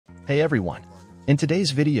Hey everyone! In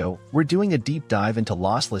today's video, we're doing a deep dive into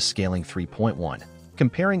Lossless Scaling 3.1,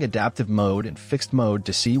 comparing adaptive mode and fixed mode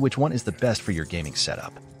to see which one is the best for your gaming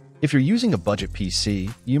setup. If you're using a budget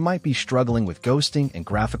PC, you might be struggling with ghosting and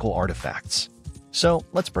graphical artifacts. So,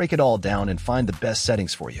 let's break it all down and find the best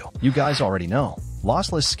settings for you. You guys already know,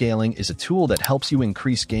 Lossless Scaling is a tool that helps you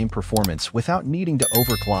increase game performance without needing to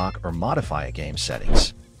overclock or modify a game's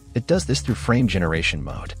settings. It does this through frame generation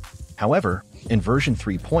mode. However, in version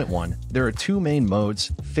 3.1, there are two main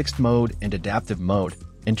modes, fixed mode and adaptive mode,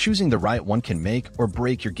 and choosing the right one can make or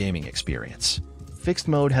break your gaming experience. Fixed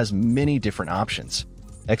mode has many different options: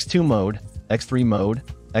 X2 mode, X3 mode,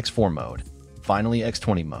 X4 mode, finally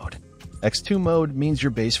X20 mode. X2 mode means your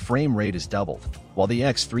base frame rate is doubled, while the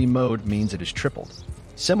X3 mode means it is tripled.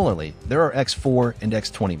 Similarly, there are X4 and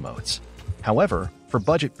X20 modes. However, for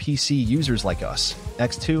budget PC users like us,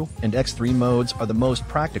 X2 and X3 modes are the most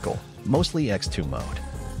practical, mostly X2 mode,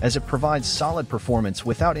 as it provides solid performance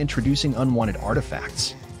without introducing unwanted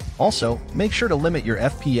artifacts. Also, make sure to limit your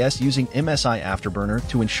FPS using MSI Afterburner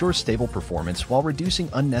to ensure stable performance while reducing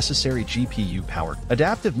unnecessary GPU power.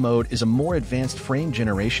 Adaptive mode is a more advanced frame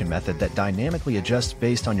generation method that dynamically adjusts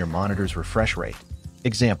based on your monitor's refresh rate.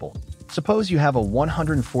 Example: suppose you have a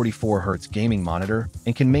 144Hz gaming monitor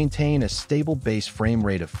and can maintain a stable base frame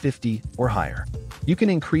rate of 50 or higher. You can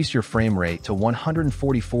increase your frame rate to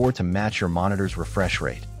 144 to match your monitor's refresh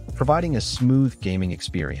rate, providing a smooth gaming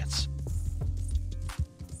experience.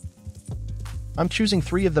 I'm choosing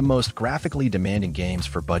 3 of the most graphically demanding games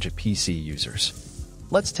for budget PC users.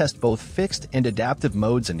 Let's test both fixed and adaptive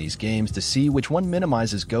modes in these games to see which one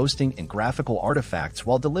minimizes ghosting and graphical artifacts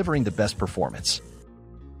while delivering the best performance.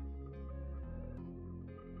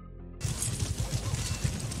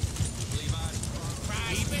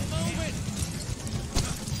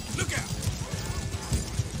 Look out!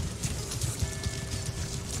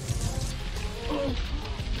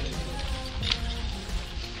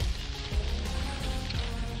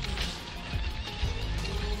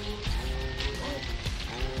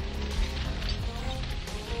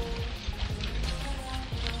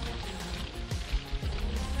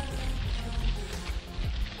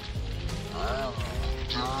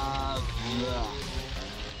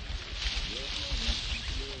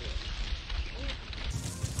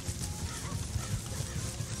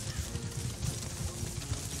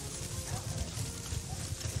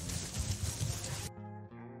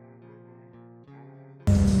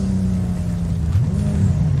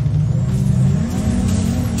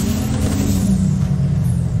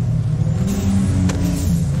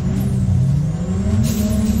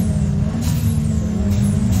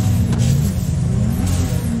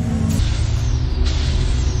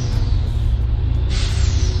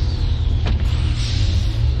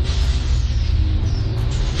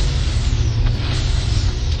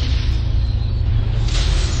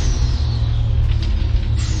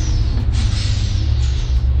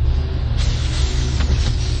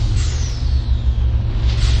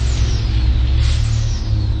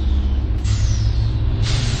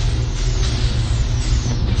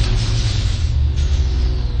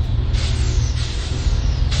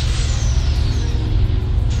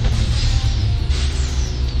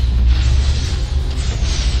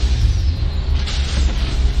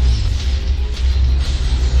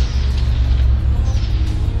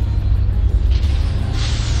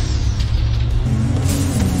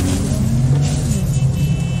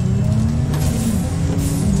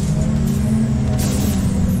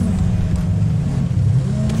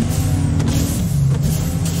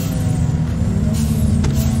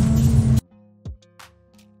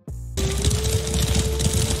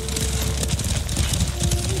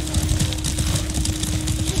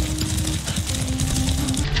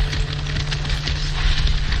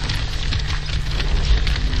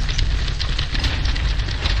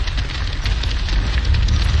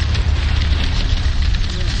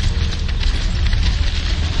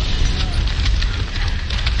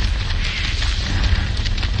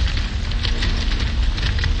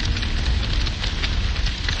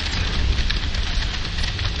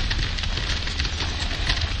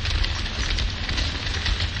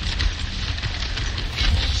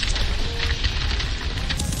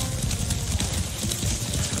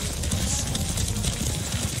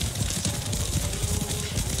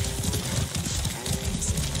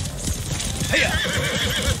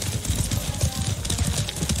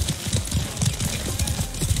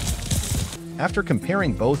 After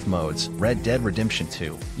comparing both modes, Red Dead Redemption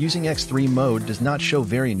 2, using X3 mode does not show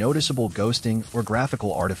very noticeable ghosting or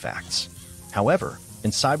graphical artifacts. However,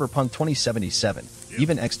 in Cyberpunk 2077,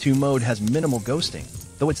 even X2 mode has minimal ghosting,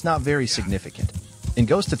 though it's not very significant. In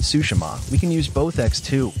Ghost of Tsushima, we can use both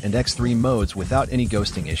X2 and X3 modes without any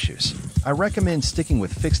ghosting issues. I recommend sticking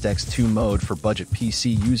with fixed X2 mode for budget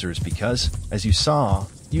PC users because, as you saw,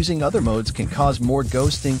 using other modes can cause more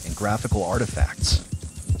ghosting and graphical artifacts.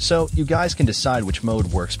 So, you guys can decide which mode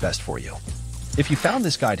works best for you. If you found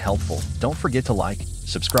this guide helpful, don't forget to like,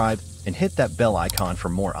 subscribe, and hit that bell icon for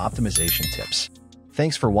more optimization tips.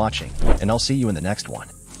 Thanks for watching, and I'll see you in the next one.